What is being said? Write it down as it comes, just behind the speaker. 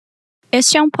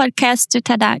Este é um podcast do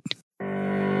TEDx.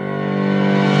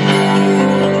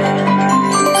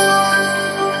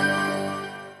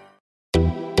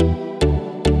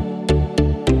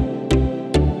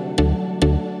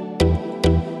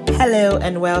 Hello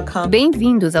and welcome.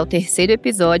 Bem-vindos ao terceiro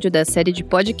episódio da série de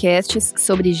podcasts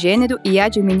sobre gênero e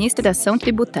administração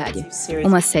tributária,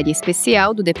 uma série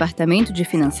especial do Departamento de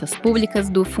Finanças Públicas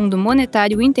do Fundo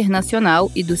Monetário Internacional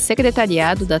e do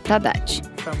Secretariado da TADAT.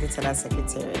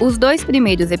 Os 2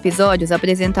 primeiros episódios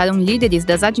apresentaram líderes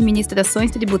das administrações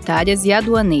tributárias e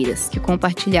aduaneiras, que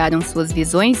compartilharam suas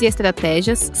visões e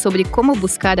estratégias sobre como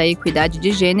buscar a equidade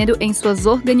de gênero em suas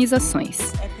organizações.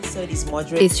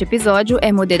 Este episódio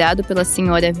é moderado pela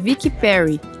senhora Vicky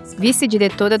Perry,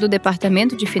 vice-diretora do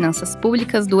Departamento de Finanças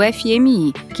Públicas do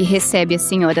FMI, que recebe a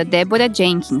senhora Deborah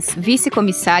Jenkins,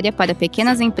 vice-comissária para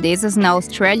pequenas empresas na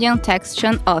Australian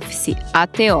Taxation Office,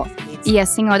 ATO, e a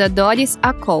senhora Doris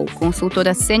Akol,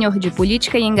 consultora sênior de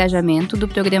política e engajamento do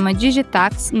programa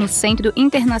Digitax no Centro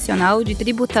Internacional de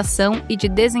Tributação e de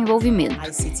Desenvolvimento,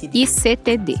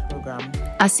 ICTD.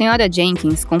 A senhora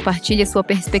Jenkins compartilha sua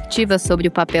perspectiva sobre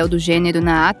o papel do gênero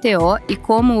na ATO e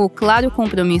como o claro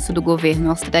compromisso do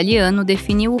governo australiano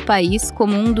definiu o país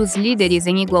como um dos líderes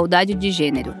em igualdade de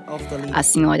gênero. A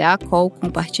senhora Akol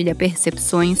compartilha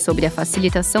percepções sobre a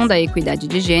facilitação da equidade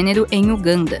de gênero em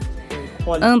Uganda.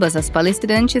 Ambas as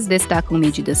palestrantes destacam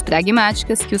medidas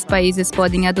pragmáticas que os países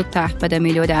podem adotar para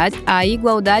melhorar a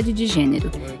igualdade de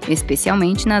gênero,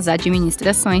 especialmente nas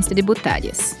administrações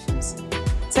tributárias.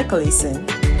 Take a listen.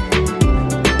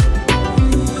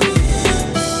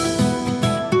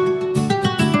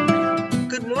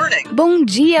 Bom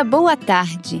dia, boa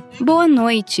tarde, boa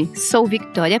noite. Sou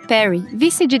Victoria Perry,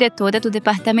 vice-diretora do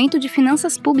Departamento de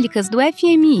Finanças Públicas do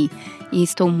FMI, e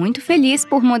estou muito feliz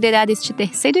por moderar este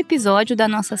terceiro episódio da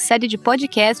nossa série de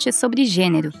podcasts sobre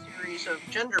gênero.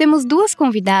 Temos 2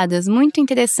 convidadas muito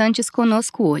interessantes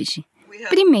conosco hoje.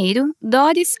 Primeiro,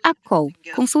 Doris Akol,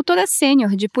 consultora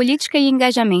sênior de política e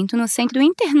engajamento no Centro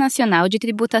Internacional de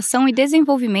Tributação e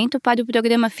Desenvolvimento para o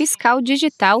Programa Fiscal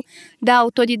Digital da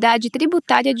Autoridade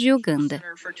Tributária de Uganda.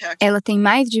 Ela tem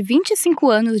mais de 25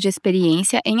 anos de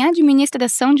experiência em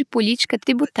administração de política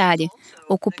tributária.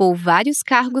 Ocupou vários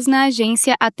cargos na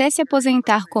agência até se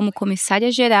aposentar como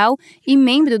comissária-geral e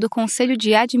membro do Conselho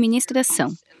de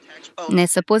Administração.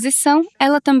 Nessa posição,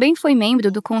 ela também foi membro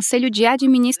do Conselho de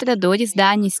Administradores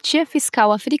da Anistia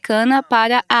Fiscal Africana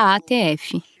para a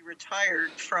ATF.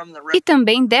 E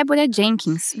também Deborah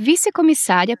Jenkins,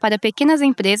 vice-comissária para pequenas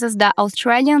empresas da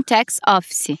Australian Tax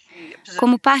Office.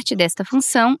 Como parte desta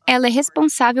função, ela é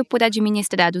responsável por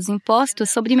administrar os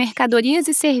impostos sobre mercadorias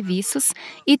e serviços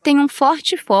e tem um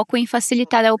forte foco em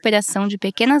facilitar a operação de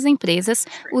pequenas empresas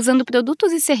usando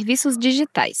produtos e serviços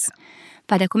digitais.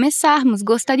 Para começarmos,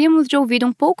 gostaríamos de ouvir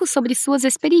um pouco sobre suas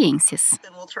experiências.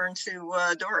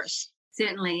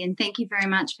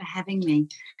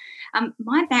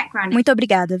 Muito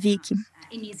obrigada, Vicky.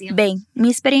 Bem, minha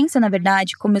experiência, na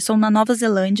verdade, começou na Nova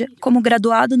Zelândia como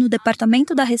graduado no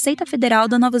Departamento da Receita Federal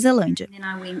da Nova Zelândia.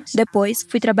 Depois,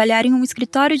 fui trabalhar em um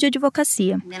escritório de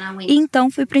advocacia. E então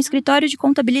fui para um escritório de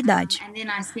contabilidade.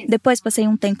 Depois passei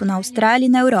um tempo na Austrália e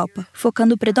na Europa,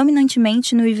 focando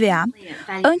predominantemente no IVA,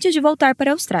 antes de voltar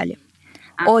para a Austrália.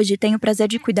 Hoje tenho o prazer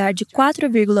de cuidar de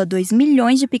 4,2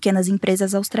 milhões de pequenas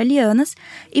empresas australianas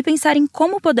e pensar em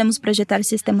como podemos projetar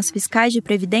sistemas fiscais de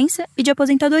previdência e de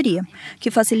aposentadoria,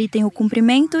 que facilitem o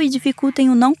cumprimento e dificultem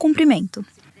o não cumprimento.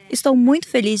 Estou muito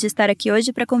feliz de estar aqui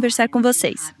hoje para conversar com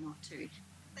vocês.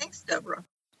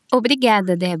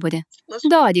 Obrigada, Débora.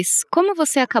 Doris, como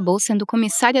você acabou sendo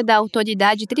comissária da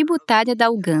Autoridade Tributária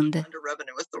da Uganda?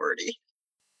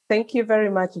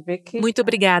 Muito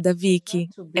obrigada, Vicky.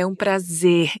 É um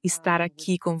prazer estar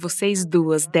aqui com vocês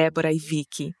duas, Débora e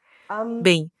Vicky.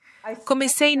 Bem,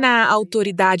 comecei na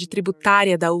Autoridade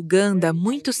Tributária da Uganda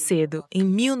muito cedo, em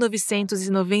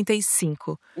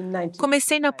 1995.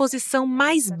 Comecei na posição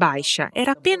mais baixa.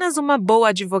 Era apenas uma boa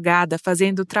advogada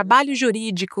fazendo trabalho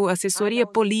jurídico, assessoria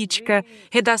política,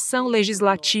 redação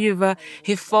legislativa,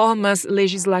 reformas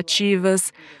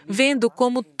legislativas, vendo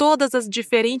como todas as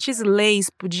diferentes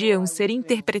leis podiam ser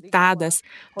interpretadas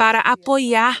para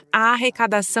apoiar a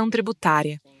arrecadação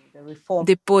tributária.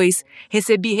 Depois,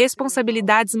 recebi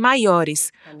responsabilidades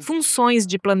maiores, funções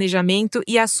de planejamento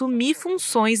e assumi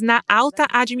funções na alta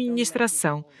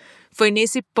administração. Foi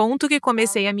nesse ponto que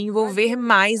comecei a me envolver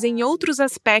mais em outros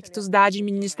aspectos da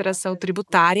administração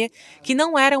tributária que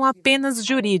não eram apenas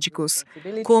jurídicos,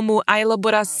 como a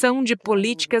elaboração de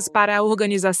políticas para a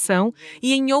organização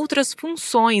e em outras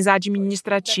funções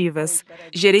administrativas,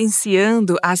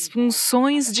 gerenciando as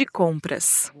funções de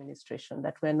compras.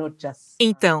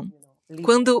 Então,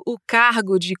 Quando o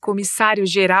cargo de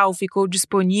comissário-geral ficou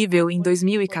disponível em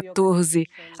 2014,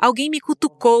 alguém me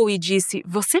cutucou e disse: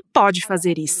 "Você pode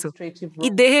fazer isso." E,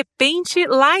 de repente,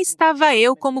 lá estava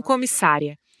eu como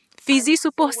comissária. Fiz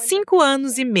isso por 5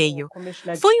 anos e meio.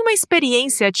 Foi uma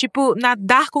experiência tipo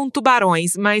nadar com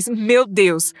tubarões, mas, meu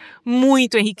Deus,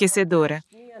 muito enriquecedora.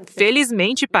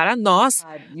 Felizmente para nós,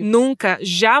 nunca,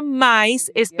 jamais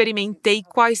experimentei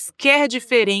quaisquer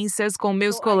diferenças com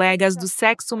meus colegas do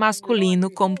sexo masculino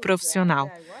como profissional.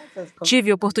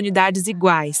 Tive oportunidades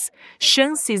iguais,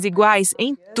 chances iguais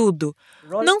em tudo.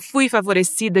 Não fui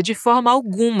favorecida de forma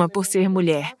alguma por ser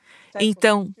mulher.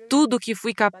 Então, tudo o que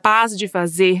fui capaz de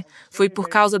fazer foi por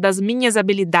causa das minhas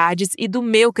habilidades e do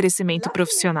meu crescimento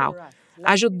profissional.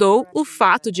 Ajudou o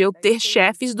fato de eu ter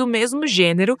chefes do mesmo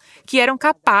gênero que eram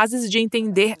capazes de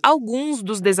entender alguns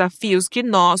dos desafios que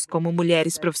nós, como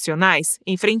mulheres profissionais,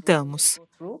 enfrentamos.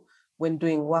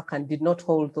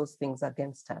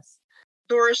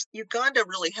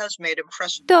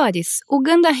 Doris,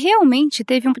 Uganda realmente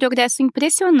teve um progresso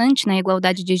impressionante na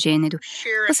igualdade de gênero.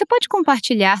 Você pode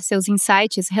compartilhar seus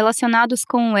insights relacionados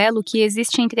com o elo que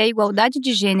existe entre a igualdade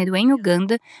de gênero em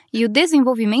Uganda e o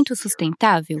desenvolvimento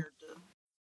sustentável?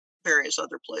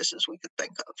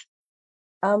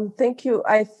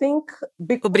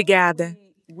 Obrigada.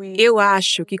 Eu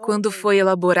acho que quando foi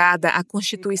elaborada a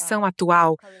Constituição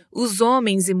atual, os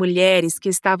homens e mulheres que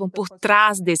estavam por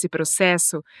trás desse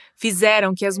processo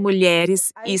fizeram que as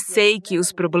mulheres, e sei que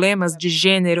os problemas de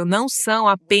gênero não são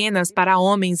apenas para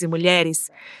homens e mulheres,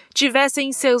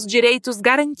 tivessem seus direitos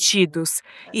garantidos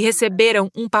e receberam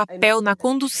um papel na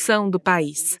condução do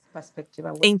país.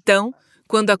 Então,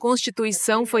 quando a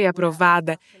Constituição foi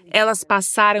aprovada, elas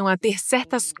passaram a ter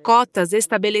certas cotas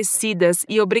estabelecidas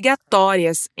e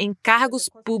obrigatórias em cargos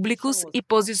públicos e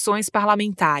posições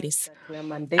parlamentares.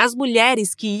 As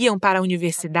mulheres que iam para a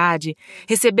universidade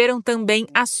receberam também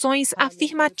ações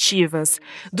afirmativas,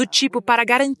 do tipo para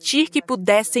garantir que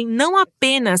pudessem não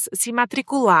apenas se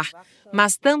matricular,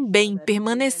 mas também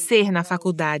permanecer na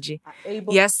faculdade.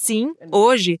 E assim,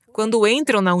 hoje, quando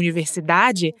entram na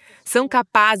universidade, são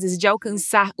capazes de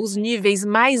alcançar os níveis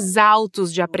mais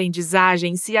altos de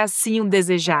aprendizagem se assim o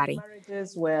desejarem.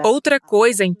 Outra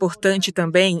coisa importante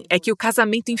também é que o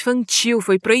casamento infantil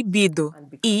foi proibido,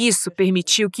 e isso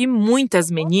permitiu que muitas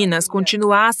meninas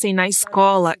continuassem na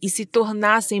escola e se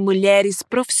tornassem mulheres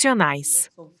profissionais.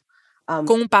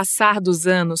 Com o passar dos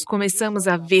anos, começamos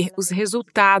a ver os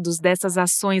resultados dessas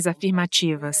ações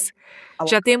afirmativas.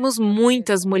 Já temos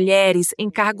muitas mulheres em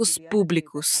cargos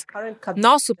públicos.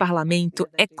 Nosso parlamento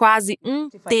é quase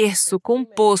 1/3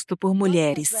 composto por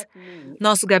mulheres.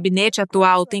 Nosso gabinete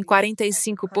atual tem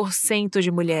 45%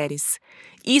 de mulheres.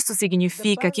 Isso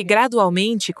significa que,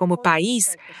 gradualmente, como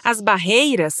país, as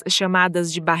barreiras,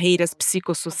 chamadas de barreiras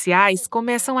psicossociais,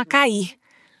 começam a cair.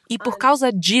 E por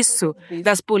causa disso,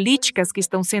 das políticas que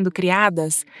estão sendo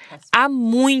criadas, há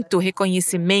muito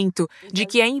reconhecimento de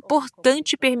que é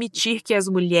importante permitir que as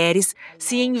mulheres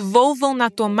se envolvam na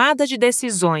tomada de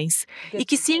decisões e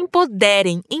que se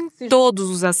empoderem em todos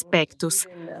os aspectos,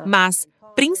 mas,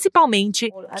 principalmente,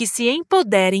 que se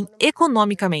empoderem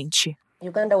economicamente.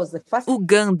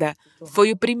 Uganda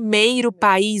foi o primeiro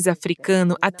país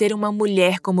africano a ter uma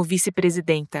mulher como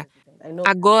vice-presidenta.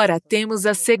 Agora temos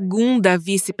a segunda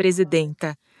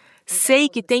vice-presidenta. Sei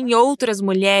que tem outras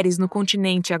mulheres no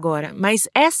continente agora, mas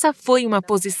essa foi uma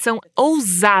posição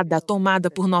ousada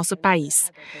tomada por nosso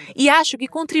país. E acho que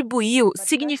contribuiu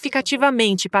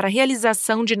significativamente para a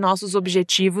realização de nossos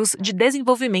objetivos de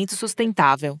desenvolvimento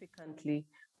sustentável.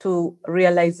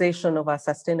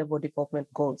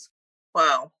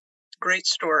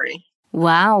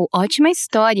 Uau, ótima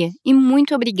história! E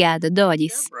muito obrigada,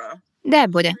 Doris.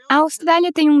 Débora, a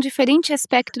Austrália tem um diferente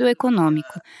espectro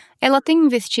econômico. Ela tem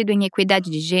investido em equidade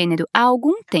de gênero há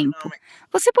algum tempo.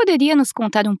 Você poderia nos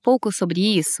contar um pouco sobre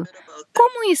isso?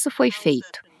 Como isso foi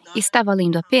feito? Está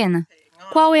valendo a pena?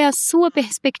 Qual é a sua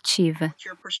perspectiva?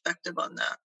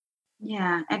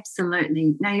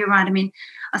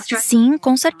 Sim,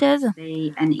 com certeza.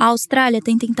 A Austrália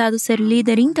tem tentado ser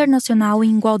líder internacional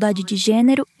em igualdade de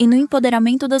gênero e no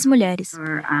empoderamento das mulheres.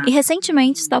 E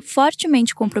recentemente está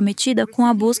fortemente comprometida com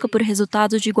a busca por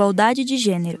resultados de igualdade de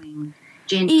gênero.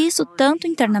 E isso tanto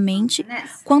internamente,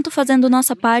 quanto fazendo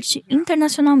nossa parte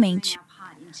internacionalmente.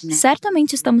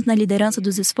 Certamente estamos na liderança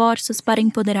dos esforços para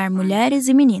empoderar mulheres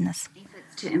e meninas.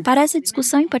 Para essa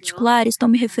discussão em particular, estou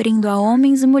me referindo a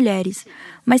homens e mulheres,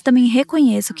 mas também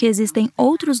reconheço que existem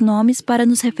outros nomes para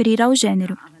nos referir ao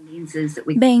gênero.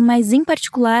 Bem, mas em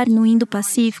particular no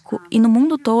Indo-Pacífico e no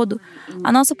mundo todo,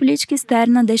 a nossa política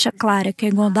externa deixa clara que a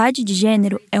igualdade de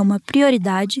gênero é uma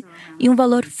prioridade e um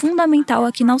valor fundamental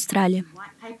aqui na Austrália.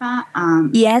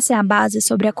 E essa é a base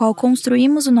sobre a qual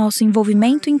construímos o nosso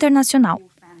envolvimento internacional.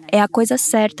 É a coisa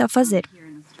certa a fazer.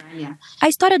 A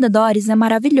história da Doris é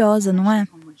maravilhosa, não é?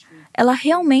 Ela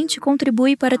realmente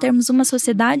contribui para termos uma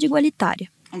sociedade igualitária.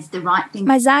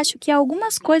 Mas acho que há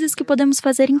algumas coisas que podemos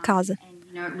fazer em casa.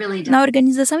 Na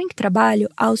organização em que trabalho,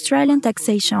 a Australian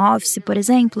Taxation Office, por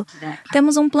exemplo,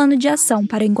 temos um plano de ação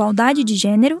para a igualdade de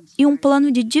gênero e um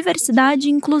plano de diversidade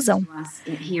e inclusão.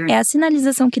 É a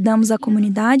sinalização que damos à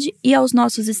comunidade e aos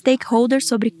nossos stakeholders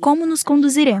sobre como nos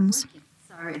conduziremos.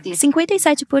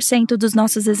 57% dos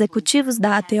nossos executivos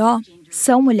da ATO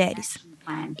são mulheres.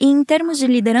 E em termos de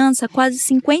liderança, quase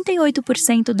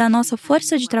 58% da nossa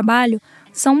força de trabalho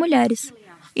são mulheres.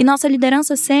 E nossa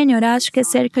liderança sênior acho que é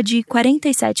cerca de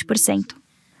 47%.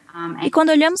 E quando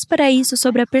olhamos para isso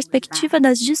sobre a perspectiva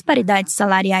das disparidades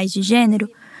salariais de gênero,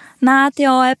 na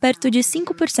ATO é perto de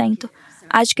 5%,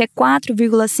 acho que é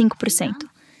 4,5%,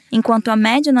 enquanto a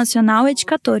média nacional é de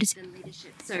 14%.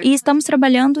 E estamos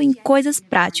trabalhando em coisas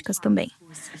práticas também.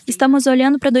 Estamos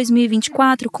olhando para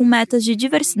 2024 com metas de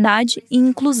diversidade e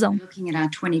inclusão.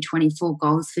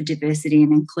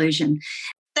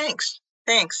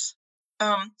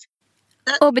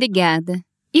 Obrigada.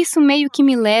 Isso meio que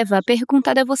me leva a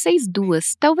perguntar a vocês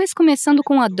duas, talvez começando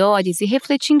com a Doris e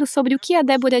refletindo sobre o que a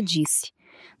Débora disse.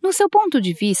 No seu ponto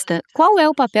de vista, qual é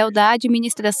o papel da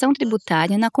administração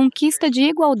tributária na conquista de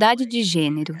igualdade de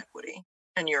gênero?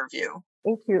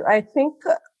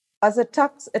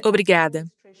 Obrigada.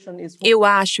 Eu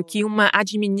acho que uma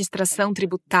administração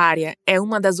tributária é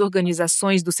uma das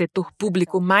organizações do setor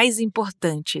público mais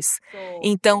importantes.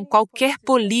 Então, qualquer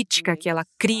política que ela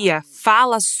cria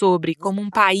fala sobre como um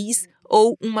país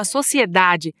ou uma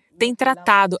sociedade tem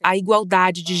tratado a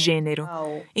igualdade de gênero.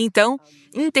 Então,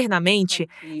 internamente,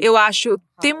 eu acho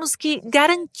temos que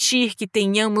garantir que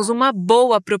tenhamos uma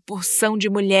boa proporção de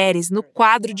mulheres no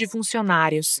quadro de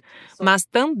funcionários, mas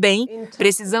também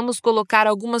precisamos colocar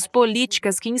algumas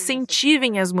políticas que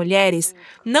incentivem as mulheres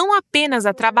não apenas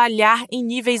a trabalhar em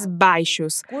níveis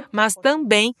baixos, mas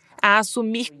também a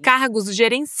assumir cargos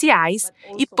gerenciais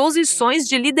e posições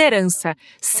de liderança,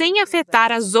 sem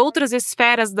afetar as outras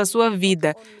esferas da sua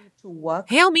vida.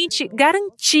 Realmente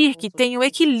garantir que tenha o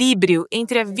equilíbrio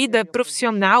entre a vida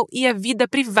profissional e a vida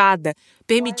privada,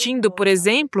 permitindo, por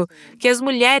exemplo, que as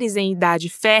mulheres em idade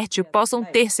fértil possam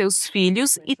ter seus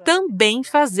filhos e também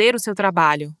fazer o seu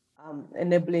trabalho.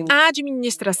 A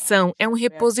administração é um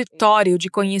repositório de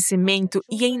conhecimento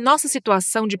e, em nossa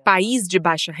situação de país de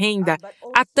baixa renda,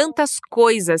 há tantas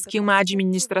coisas que uma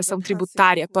administração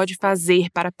tributária pode fazer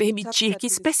para permitir que,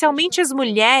 especialmente as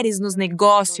mulheres nos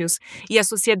negócios e a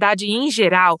sociedade em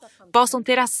geral, possam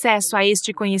ter acesso a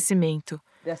este conhecimento.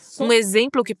 Um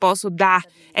exemplo que posso dar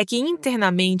é que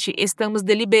internamente estamos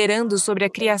deliberando sobre a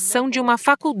criação de uma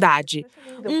faculdade,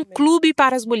 um clube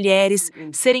para as mulheres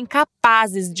serem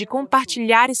capazes de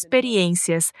compartilhar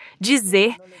experiências,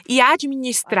 dizer e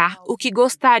administrar o que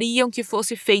gostariam que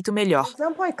fosse feito melhor.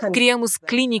 Criamos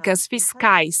clínicas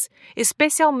fiscais,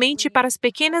 especialmente para as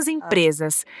pequenas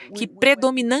empresas, que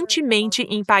predominantemente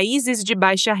em países de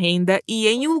baixa renda e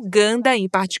em Uganda em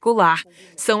particular,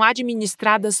 são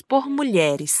administradas por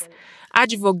mulheres.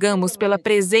 Advogamos pela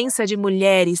presença de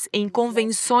mulheres em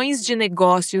convenções de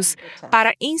negócios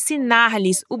para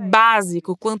ensinar-lhes o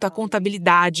básico quanto à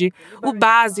contabilidade, o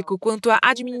básico quanto a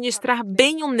administrar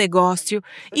bem um negócio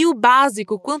e o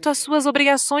básico quanto às suas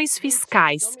obrigações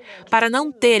fiscais, para não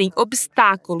terem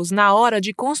obstáculos na hora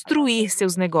de construir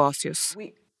seus negócios.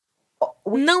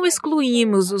 Não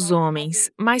excluímos os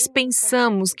homens, mas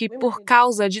pensamos que, por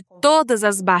causa de todas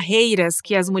as barreiras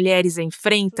que as mulheres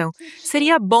enfrentam,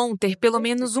 seria bom ter pelo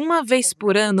menos uma vez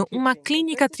por ano uma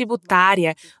clínica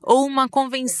tributária ou uma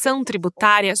convenção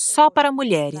tributária só para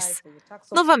mulheres.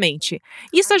 Novamente,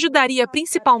 isso ajudaria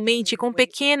principalmente com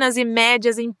pequenas e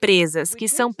médias empresas que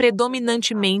são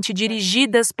predominantemente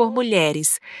dirigidas por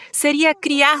mulheres. Seria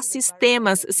criar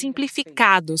sistemas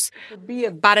simplificados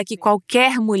para que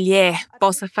qualquer mulher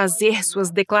possa fazer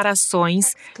suas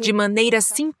declarações de maneira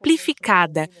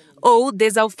simplificada ou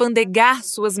desalfandegar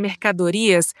suas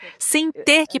mercadorias sem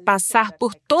ter que passar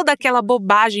por toda aquela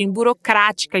bobagem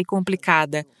burocrática e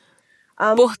complicada.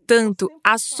 Portanto,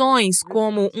 ações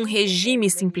como um regime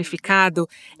simplificado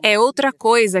é outra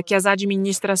coisa que as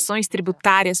administrações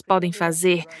tributárias podem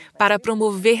fazer para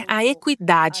promover a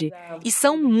equidade e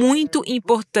são muito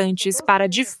importantes para,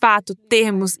 de fato,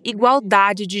 termos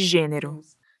igualdade de gênero.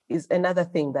 is another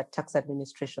thing that tax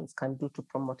administrations can do to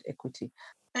promote equity.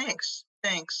 Thanks.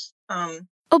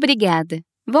 Obrigada.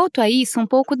 Volto a isso um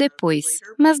pouco depois.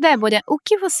 Mas, Débora, o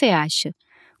que você acha?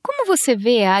 Como você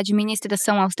vê a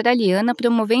administração australiana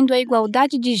promovendo a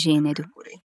igualdade de gênero?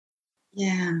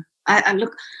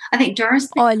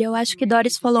 Olha, eu acho que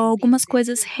Doris falou algumas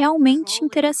coisas realmente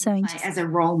interessantes.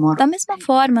 Da mesma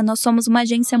forma, nós somos uma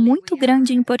agência muito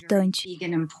grande e importante.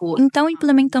 Então,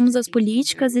 implementamos as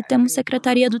políticas e temos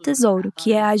Secretaria do Tesouro,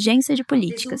 que é a agência de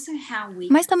políticas.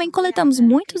 Mas também coletamos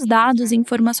muitos dados e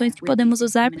informações que podemos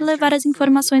usar para levar as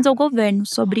informações ao governo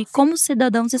sobre como os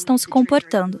cidadãos estão se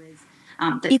comportando.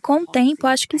 E com o tempo,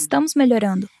 acho que estamos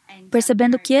melhorando,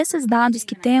 percebendo que esses dados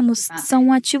que temos são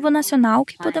um ativo nacional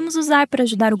que podemos usar para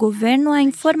ajudar o governo a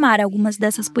informar algumas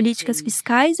dessas políticas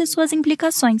fiscais e suas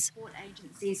implicações.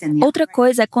 Outra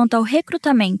coisa é quanto ao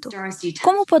recrutamento.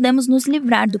 Como podemos nos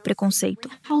livrar do preconceito?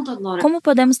 Como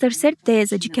podemos ter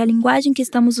certeza de que a linguagem que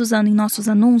estamos usando em nossos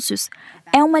anúncios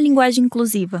é uma linguagem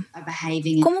inclusiva?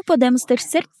 Como podemos ter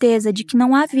certeza de que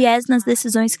não há viés nas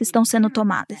decisões que estão sendo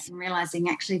tomadas?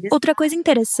 Outra coisa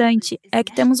interessante é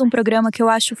que temos um programa que eu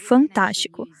acho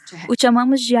fantástico. O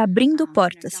chamamos de Abrindo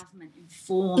Portas.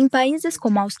 Em países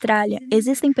como a Austrália,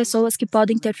 existem pessoas que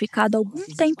podem ter ficado algum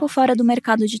tempo fora do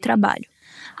mercado de trabalho.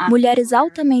 Mulheres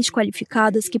altamente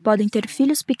qualificadas que podem ter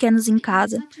filhos pequenos em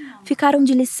casa, ficaram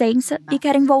de licença e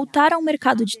querem voltar ao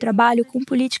mercado de trabalho com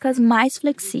políticas mais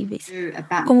flexíveis,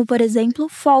 como, por exemplo,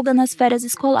 folga nas férias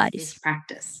escolares.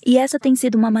 E essa tem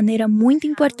sido uma maneira muito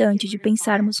importante de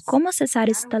pensarmos como acessar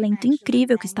esse talento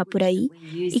incrível que está por aí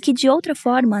e que, de outra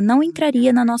forma, não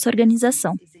entraria na nossa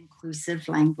organização.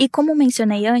 E como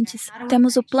mencionei antes,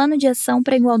 temos o Plano de Ação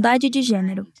para a Igualdade de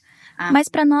Gênero. Mas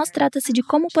para nós trata-se de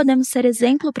como podemos ser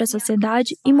exemplo para a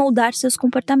sociedade e moldar seus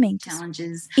comportamentos.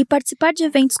 E participar de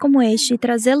eventos como este e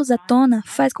trazê-los à tona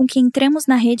faz com que entremos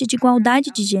na rede de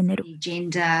igualdade de gênero.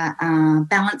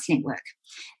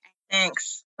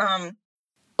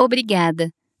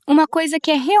 Obrigada. Uma coisa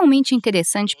que é realmente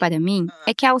interessante para mim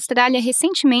é que a Austrália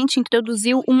recentemente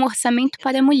introduziu um orçamento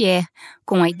para a mulher,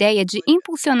 com a ideia de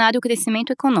impulsionar o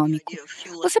crescimento econômico.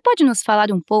 Você pode nos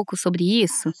falar um pouco sobre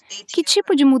isso? Que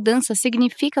tipo de mudança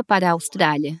significa para a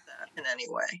Austrália?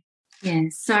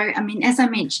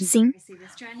 Sim.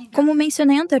 Como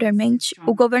mencionei anteriormente,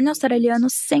 o governo australiano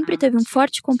sempre teve um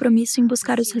forte compromisso em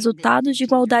buscar os resultados de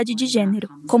igualdade de gênero,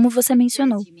 como você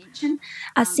mencionou.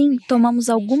 Assim,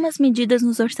 tomamos algumas medidas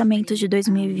nos orçamentos de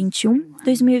 2021 e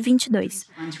 2022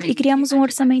 e criamos um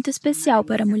orçamento especial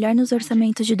para a mulher nos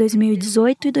orçamentos de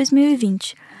 2018 e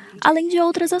 2020, além de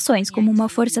outras ações, como uma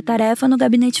força-tarefa no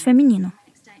gabinete feminino.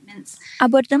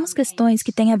 Abordamos questões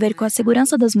que têm a ver com a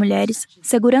segurança das mulheres,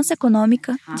 segurança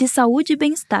econômica, de saúde e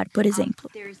bem-estar, por exemplo.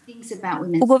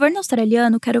 O governo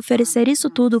australiano quer oferecer isso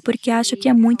tudo porque acha que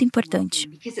é muito importante.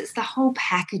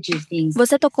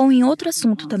 Você tocou em outro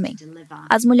assunto também: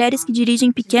 as mulheres que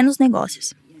dirigem pequenos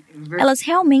negócios. Elas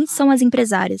realmente são as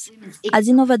empresárias, as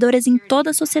inovadoras em toda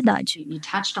a sociedade.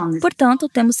 Portanto,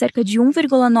 temos cerca de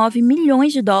 1,9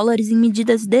 milhões de dólares em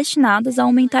medidas destinadas a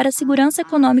aumentar a segurança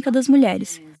econômica das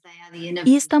mulheres.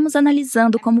 E estamos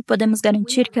analisando como podemos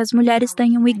garantir que as mulheres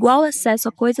tenham igual acesso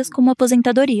a coisas como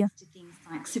aposentadoria.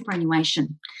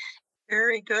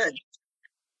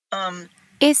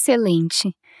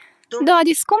 Excelente.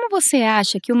 Doris, como você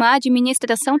acha que uma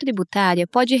administração tributária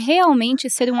pode realmente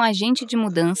ser um agente de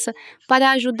mudança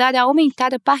para ajudar a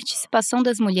aumentar a participação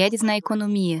das mulheres na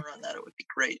economia?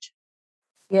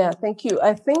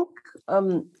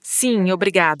 Sim,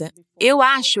 obrigada. Eu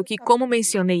acho que, como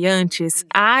mencionei antes,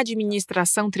 a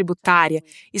administração tributária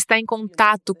está em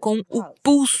contato com o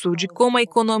pulso de como a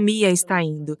economia está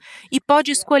indo e pode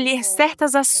escolher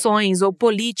certas ações ou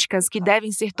políticas que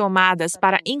devem ser tomadas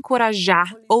para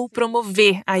encorajar ou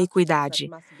promover a equidade.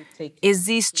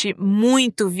 Existe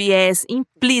muito viés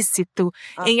implícito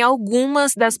em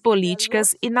algumas das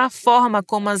políticas e na forma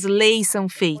como as leis são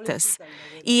feitas.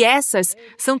 E essas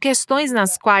são questões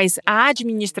nas quais a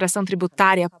administração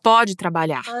tributária pode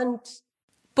trabalhar.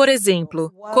 Por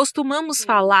exemplo, costumamos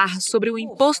falar sobre o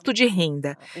imposto de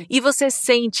renda, e você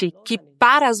sente que,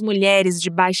 para as mulheres de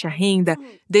baixa renda,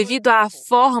 devido à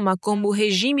forma como o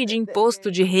regime de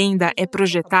imposto de renda é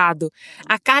projetado,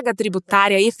 a carga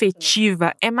tributária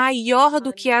efetiva é maior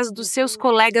do que as dos seus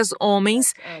colegas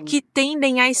homens, que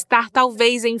tendem a estar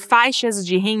talvez em faixas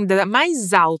de renda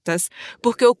mais altas,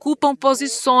 porque ocupam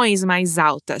posições mais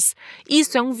altas.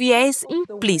 Isso é um viés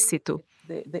implícito.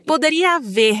 Poderia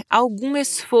haver algum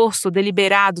esforço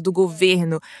deliberado do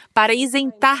governo para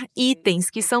isentar itens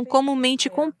que são comumente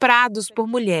comprados por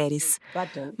mulheres.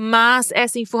 Mas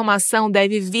essa informação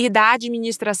deve vir da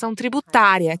administração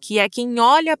tributária, que é quem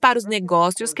olha para os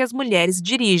negócios que as mulheres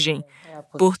dirigem.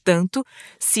 Portanto,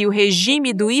 se o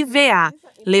regime do IVA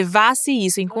levasse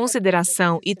isso em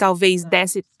consideração e talvez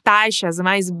desse taxas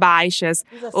mais baixas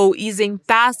ou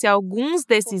isentasse alguns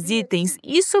desses itens,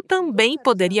 isso também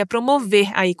poderia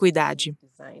promover a equidade.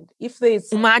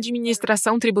 Uma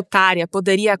administração tributária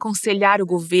poderia aconselhar o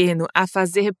governo a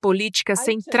fazer políticas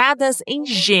centradas em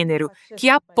gênero, que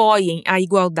apoiem a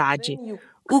igualdade.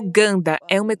 Uganda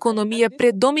é uma economia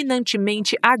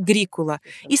predominantemente agrícola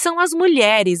e são as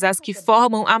mulheres as que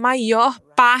formam a maior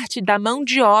parte da mão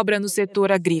de obra no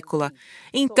setor agrícola.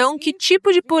 Então, que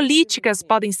tipo de políticas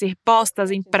podem ser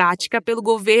postas em prática pelo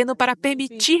governo para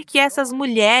permitir que essas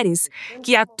mulheres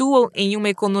que atuam em uma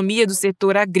economia do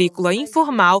setor agrícola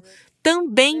informal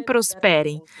também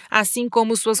prosperem, assim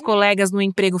como suas colegas no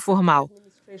emprego formal?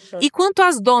 E quanto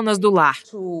às donas do lar?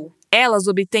 Elas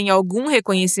obtêm algum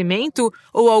reconhecimento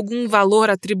ou algum valor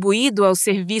atribuído aos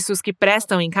serviços que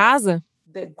prestam em casa?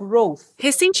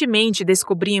 Recentemente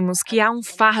descobrimos que há um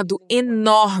fardo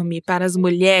enorme para as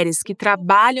mulheres que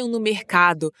trabalham no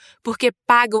mercado porque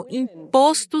pagam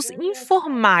impostos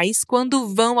informais quando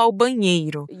vão ao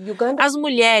banheiro. As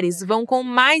mulheres vão com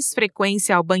mais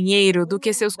frequência ao banheiro do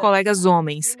que seus colegas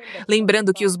homens,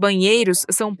 lembrando que os banheiros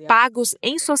são pagos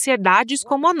em sociedades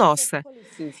como a nossa.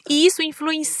 E isso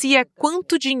influencia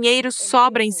quanto dinheiro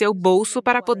sobra em seu bolso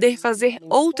para poder fazer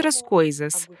outras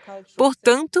coisas.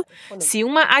 Portanto, se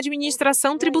uma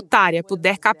administração tributária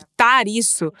puder captar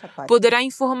isso, poderá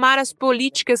informar as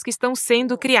políticas que estão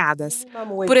sendo criadas.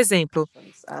 Por exemplo,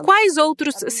 quais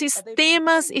outros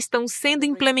sistemas estão sendo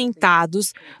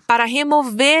implementados para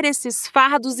remover esses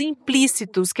fardos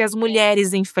implícitos que as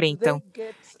mulheres enfrentam?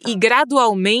 E,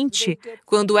 gradualmente,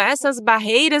 quando essas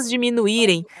barreiras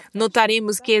diminuírem,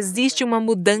 notaremos que existe uma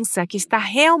mudança que está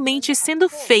realmente sendo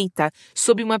feita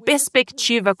sob uma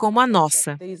perspectiva como a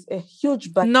nossa.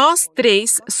 Nós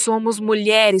três somos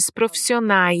mulheres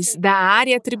profissionais da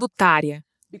área tributária.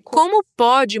 Como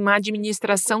pode uma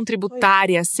administração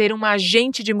tributária ser um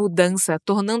agente de mudança,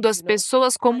 tornando as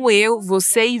pessoas como eu,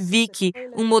 você e Vicky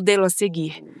um modelo a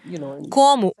seguir?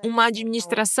 Como uma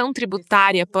administração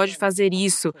tributária pode fazer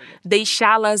isso,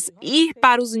 deixá-las ir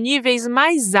para os níveis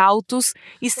mais altos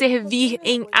e servir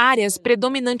em áreas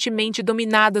predominantemente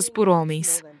dominadas por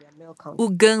homens?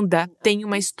 Uganda tem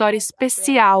uma história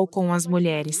especial com as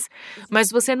mulheres,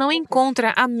 mas você não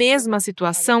encontra a mesma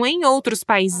situação em outros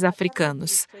países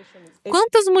africanos.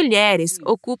 Quantas mulheres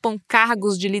ocupam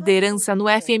cargos de liderança no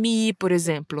FMI, por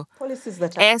exemplo?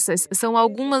 Essas são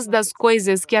algumas das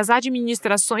coisas que as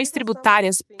administrações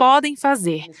tributárias podem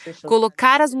fazer,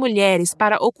 colocar as mulheres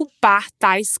para ocupar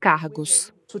tais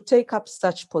cargos.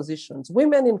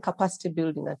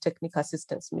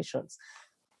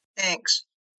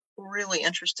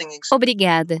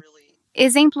 Obrigada.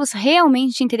 Exemplos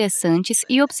realmente interessantes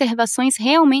e observações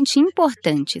realmente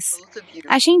importantes.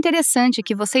 Achei interessante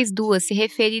que vocês duas se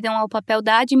referiram ao papel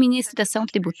da administração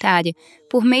tributária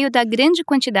por meio da grande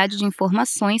quantidade de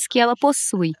informações que ela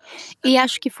possui. E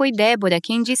acho que foi Débora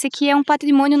quem disse que é um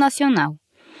patrimônio nacional.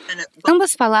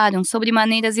 Ambas falaram sobre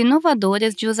maneiras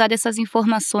inovadoras de usar essas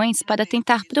informações para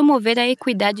tentar promover a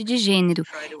equidade de gênero,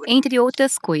 entre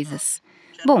outras coisas.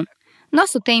 Bom,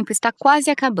 nosso tempo está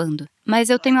quase acabando, mas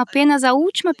eu tenho apenas a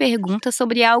última pergunta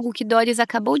sobre algo que Doris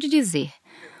acabou de dizer.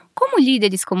 Como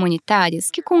líderes comunitárias,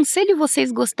 que conselho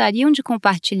vocês gostariam de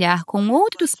compartilhar com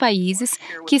outros países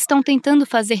que estão tentando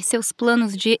fazer seus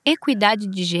planos de equidade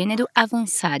de gênero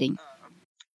avançarem?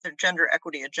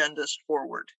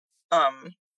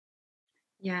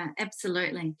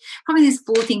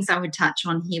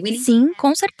 Sim,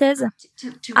 com certeza.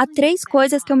 Há 3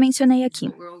 coisas que eu mencionei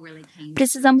aqui.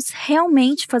 Precisamos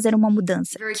realmente fazer uma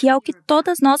mudança, que é o que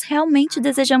todas nós realmente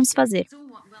desejamos fazer.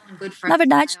 Na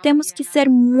verdade, temos que ser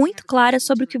muito claras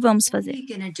sobre o que vamos fazer.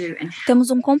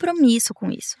 Temos um compromisso com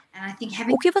isso.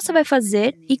 O que você vai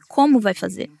fazer e como vai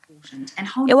fazer.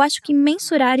 Eu acho que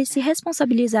mensurar e se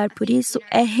responsabilizar por isso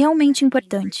é realmente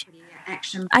importante.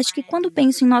 Acho que quando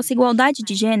penso em nossa igualdade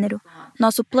de gênero,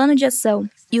 nosso plano de ação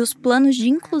e os planos de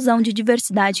inclusão de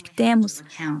diversidade que temos,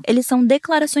 eles são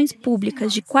declarações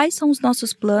públicas de quais são os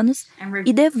nossos planos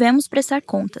e devemos prestar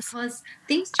contas.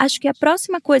 Acho que a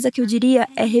próxima coisa que eu diria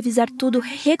é revisar tudo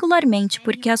regularmente,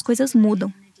 porque as coisas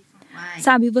mudam.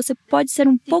 Sabe, você pode ser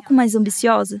um pouco mais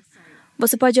ambiciosa?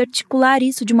 Você pode articular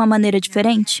isso de uma maneira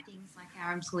diferente?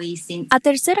 A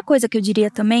terceira coisa que eu diria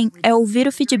também é ouvir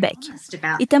o feedback.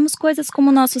 E temos coisas como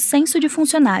o nosso censo de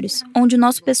funcionários, onde o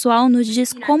nosso pessoal nos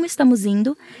diz como estamos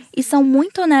indo e são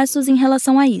muito honestos em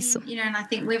relação a isso.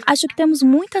 Acho que temos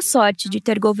muita sorte de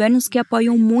ter governos que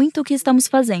apoiam muito o que estamos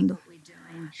fazendo.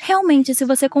 Realmente, se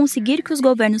você conseguir que os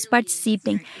governos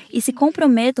participem e se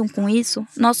comprometam com isso,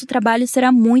 nosso trabalho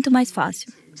será muito mais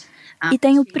fácil. E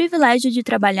tenho o privilégio de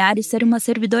trabalhar e ser uma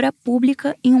servidora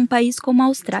pública em um país como a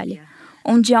Austrália,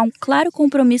 onde há um claro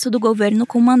compromisso do governo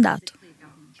com o mandato.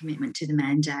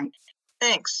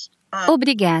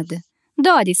 Obrigada.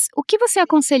 Doris, o que você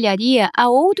aconselharia a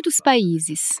outros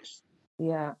países?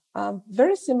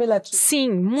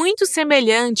 Sim, muito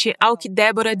semelhante ao que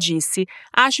Débora disse.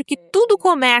 Acho que tudo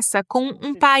começa com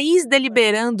um país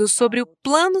deliberando sobre o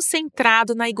plano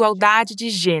centrado na igualdade de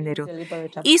gênero.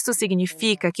 Isso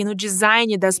significa que no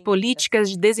design das políticas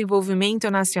de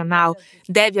desenvolvimento nacional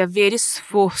deve haver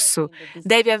esforço,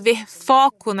 deve haver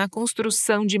foco na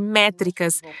construção de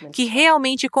métricas que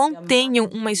realmente contenham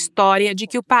uma história de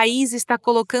que o país está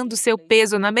colocando seu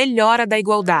peso na melhora da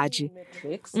igualdade.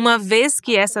 Uma vez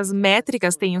que essas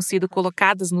métricas tenham sido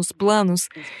colocadas nos planos,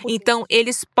 então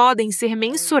eles podem ser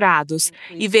mensurados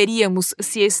e veríamos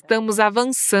se estamos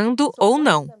avançando ou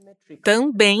não.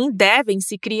 Também devem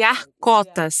se criar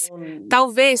cotas,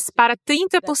 talvez para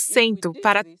 30%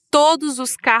 para todos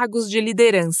os cargos de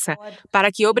liderança,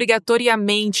 para que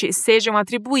obrigatoriamente sejam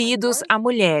atribuídos a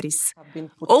mulheres.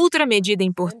 Outra medida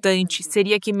importante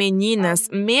seria que meninas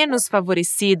menos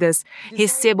favorecidas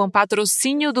recebam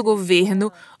patrocínio do governo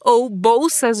ou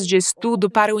bolsas de estudo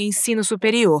para o ensino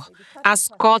superior. As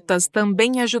cotas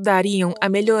também ajudariam a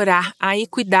melhorar a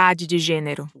equidade de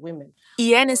gênero.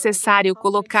 E é necessário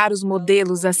colocar os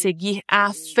modelos a seguir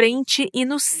à frente e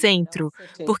no centro,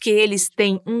 porque eles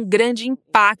têm um grande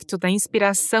impacto na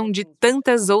inspiração de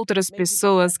tantas outras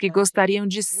pessoas que gostariam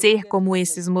de ser como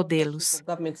esses modelos.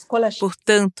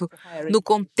 Portanto, no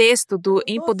contexto do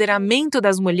empoderamento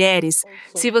das mulheres,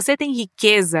 se você tem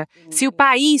riqueza, se o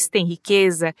país tem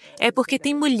riqueza, é porque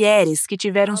tem mulheres que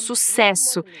tiveram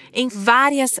sucesso em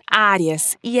várias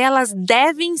áreas e elas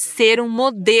devem ser um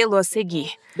modelo a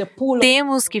seguir.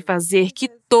 Temos que fazer que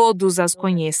todos as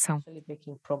conheçam.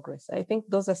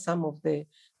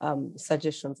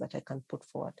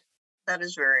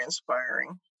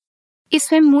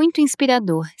 Isso é muito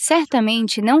inspirador.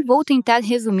 Certamente não vou tentar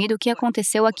resumir o que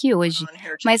aconteceu aqui hoje,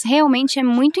 mas realmente é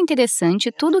muito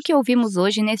interessante tudo o que ouvimos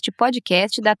hoje neste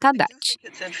podcast da Tadat.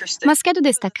 Mas quero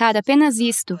destacar apenas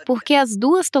isto, porque as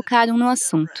duas tocaram no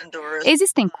assunto.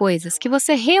 Existem coisas que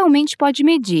você realmente pode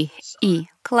medir e,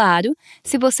 claro,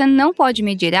 se você não pode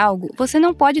medir algo, você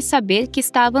não pode saber que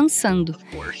está avançando.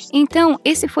 Então,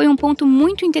 esse foi um ponto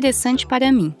muito interessante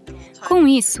para mim. Com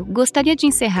isso, gostaria de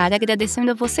encerrar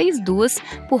agradecendo a vocês duas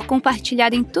por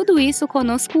compartilharem tudo isso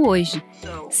conosco hoje.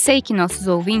 Sei que nossos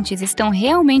ouvintes estão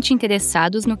realmente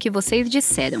interessados no que vocês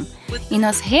disseram, e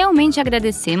nós realmente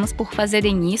agradecemos por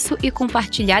fazerem isso e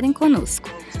compartilharem conosco.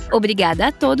 Obrigada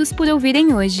a todos por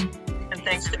ouvirem hoje.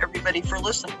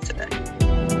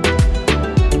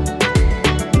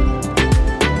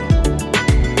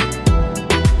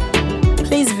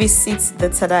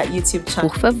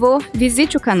 Por favor,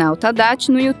 visite o canal Tadat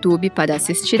no YouTube para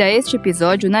assistir a este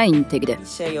episódio na íntegra.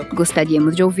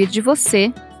 Gostaríamos de ouvir de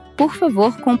você. Por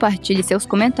favor, compartilhe seus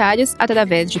comentários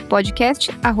através de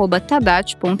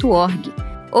podcast@tadat.org.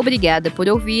 Obrigada por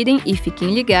ouvirem e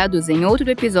fiquem ligados em outro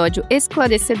episódio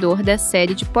esclarecedor da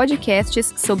série de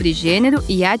podcasts sobre gênero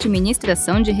e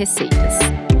administração de receitas.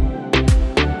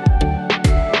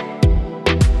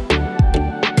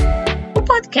 O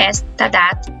podcast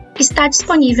Tadat está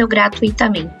disponível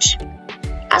gratuitamente.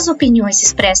 As opiniões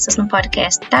expressas no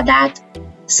podcast Tadat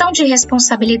são de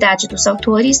responsabilidade dos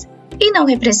autores e não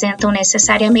representam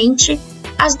necessariamente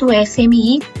as do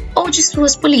FMI ou de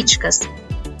suas políticas.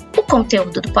 O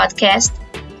conteúdo do podcast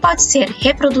pode ser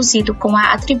reproduzido com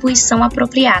a atribuição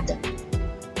apropriada.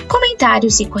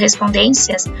 Comentários e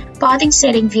correspondências podem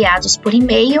ser enviados por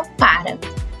e-mail para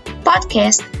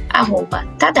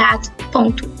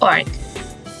podcast@tadat.org.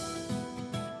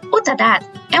 O Tadat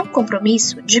é um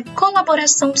compromisso de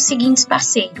colaboração dos seguintes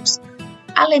parceiros: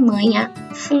 Alemanha,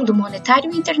 Fundo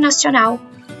Monetário Internacional,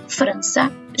 França,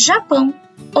 Japão,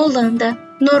 Holanda,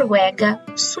 Noruega,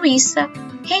 Suíça,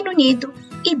 Reino Unido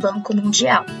e Banco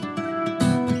Mundial.